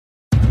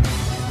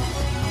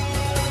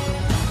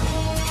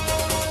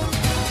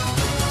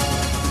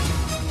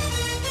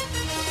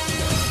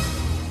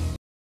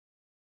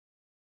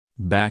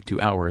Back 2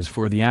 hours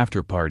for the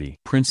after-party.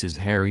 Princes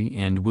Harry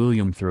and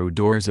William throw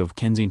doors of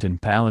Kensington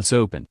Palace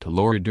open to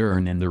Laura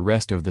Dern and the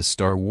rest of the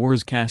Star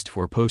Wars cast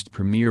for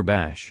post-premiere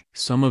bash.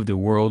 Some of the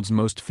world's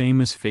most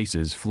famous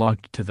faces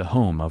flocked to the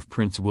home of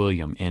Prince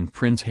William and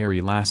Prince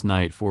Harry last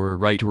night for a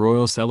right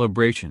royal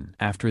celebration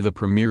after the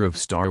premiere of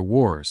Star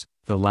Wars: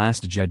 The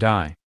Last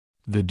Jedi.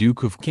 The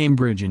Duke of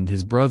Cambridge and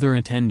his brother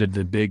attended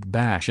the big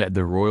bash at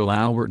the Royal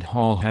Albert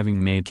Hall,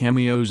 having made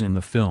cameos in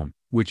the film,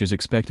 which is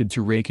expected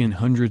to rake in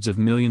hundreds of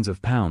millions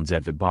of pounds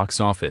at the box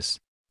office.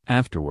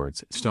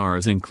 Afterwards,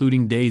 stars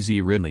including Daisy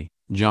Ridley,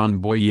 John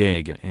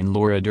Boyega and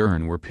Laura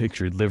Dern were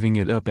pictured living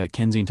it up at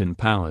Kensington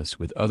Palace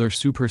with other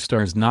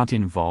superstars not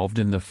involved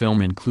in the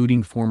film,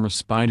 including former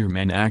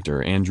Spider-Man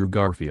actor Andrew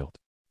Garfield.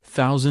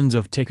 Thousands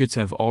of tickets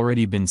have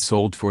already been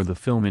sold for the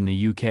film in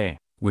the UK,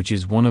 which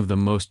is one of the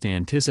most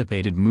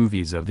anticipated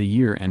movies of the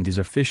year and is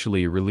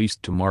officially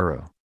released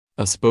tomorrow.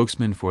 A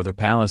spokesman for the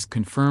palace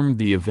confirmed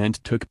the event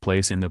took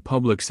place in the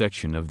public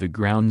section of the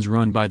grounds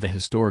run by the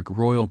historic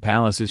Royal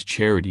Palace's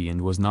charity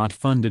and was not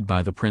funded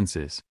by the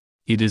princes.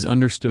 It is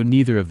understood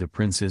neither of the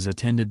princes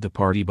attended the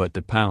party, but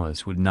the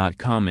palace would not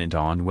comment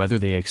on whether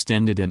they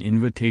extended an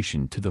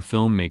invitation to the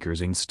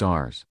filmmakers and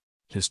stars.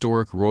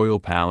 Historic Royal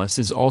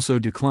Palaces also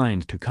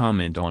declined to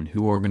comment on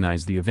who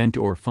organized the event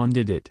or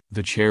funded it.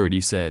 The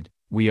charity said,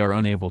 "We are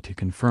unable to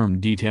confirm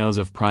details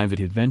of private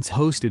events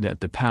hosted at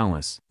the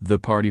palace." The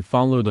party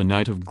followed a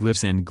night of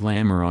glitz and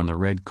glamour on the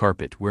red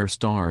carpet, where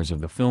stars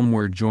of the film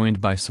were joined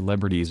by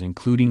celebrities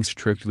including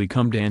Strictly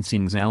Come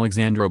Dancing's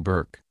Alexandra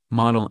Burke,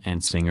 model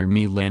and singer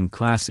Milan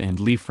Klass and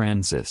Lee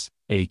Francis,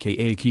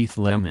 aka Keith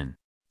Lemon.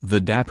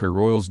 The dapper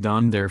royals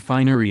donned their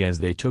finery as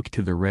they took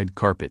to the red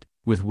carpet,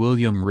 with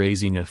William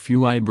raising a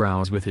few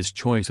eyebrows with his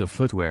choice of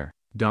footwear,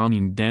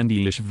 donning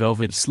dandyish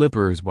velvet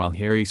slippers, while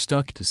Harry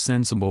stuck to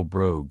sensible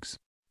brogues.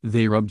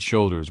 They rubbed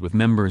shoulders with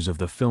members of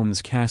the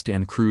film's cast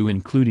and crew,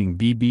 including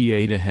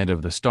BB-8, ahead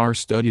of the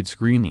star-studded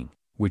screening,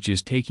 which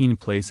is taking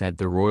place at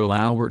the Royal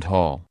Albert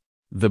Hall.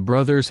 The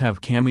brothers have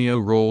cameo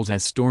roles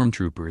as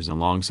stormtroopers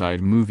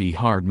alongside movie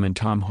hardman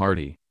Tom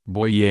Hardy,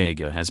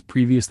 Boyega has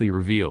previously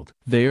revealed.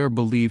 They are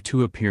believed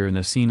to appear in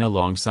a scene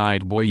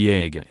alongside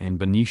Boyega and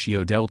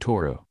Benicio del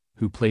Toro,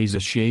 who plays a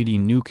shady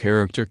new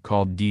character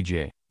called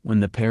DJ,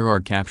 when the pair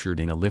are captured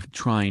in a lift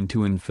trying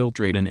to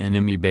infiltrate an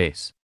enemy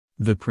base.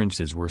 The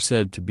princes were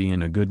said to be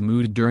in a good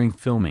mood during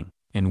filming,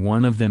 and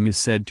one of them is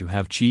said to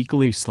have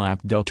cheekily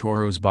slapped Del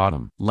Toro's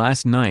bottom.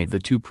 Last night the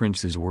two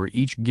princes were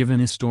each given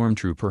a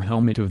stormtrooper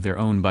helmet of their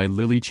own by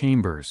Lily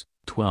Chambers,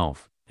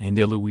 12, and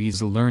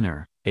Eloise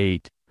Lerner,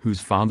 8,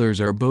 whose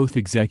fathers are both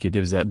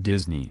executives at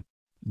Disney.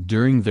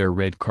 During their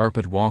red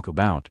carpet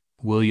walkabout,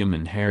 William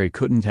and Harry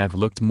couldn't have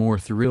looked more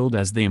thrilled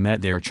as they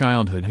met their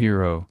childhood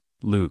hero,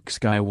 Luke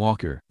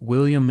Skywalker.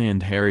 William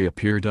and Harry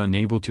appeared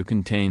unable to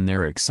contain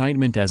their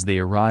excitement as they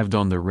arrived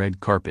on the red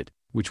carpet,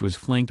 which was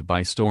flanked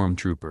by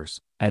stormtroopers,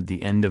 at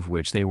the end of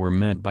which they were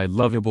met by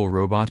lovable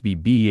robot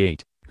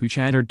BB-8, who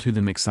chattered to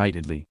them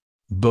excitedly.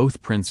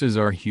 Both princes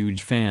are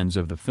huge fans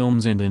of the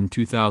films and in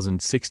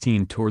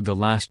 2016 toured The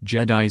Last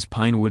Jedi's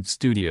Pinewood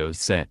Studios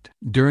set.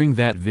 During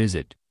that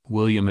visit,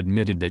 William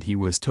admitted that he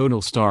was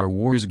total Star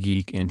Wars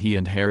geek, and he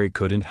and Harry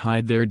couldn't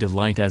hide their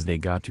delight as they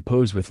got to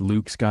pose with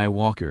Luke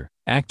Skywalker,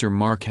 actor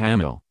Mark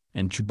Hamill,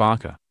 and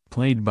Chewbacca,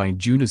 played by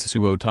Judas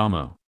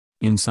Suotamo.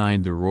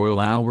 Inside the Royal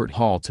Albert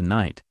Hall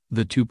tonight,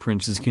 the two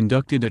princes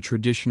conducted a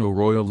traditional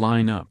royal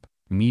lineup,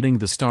 meeting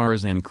the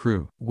stars and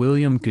crew.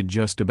 William could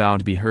just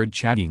about be heard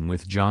chatting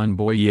with John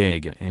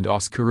Boyega and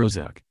Oscar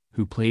Isaac,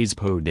 who plays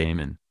Poe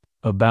Dameron,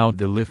 about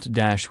the lift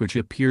dash, which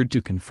appeared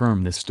to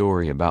confirm the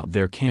story about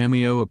their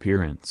cameo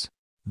appearance.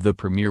 The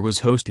premiere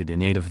was hosted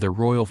in aid of the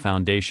Royal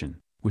Foundation,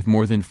 with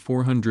more than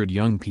 400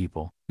 young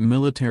people,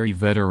 military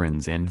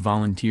veterans and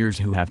volunteers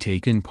who have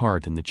taken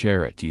part in the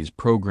charity's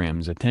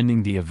programs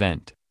attending the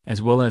event,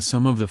 as well as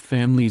some of the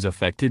families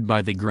affected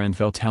by the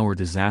Grenfell Tower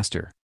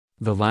disaster.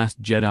 The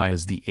Last Jedi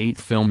is the 8th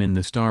film in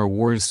the Star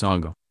Wars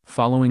saga,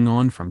 following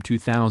on from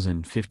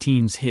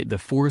 2015's hit The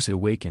Force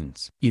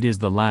Awakens. It is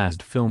the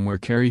last film where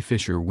Carrie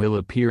Fisher will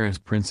appear as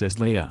Princess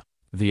Leia.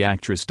 The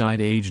actress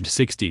died aged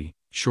 60,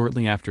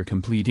 shortly after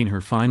completing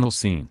her final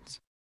scenes.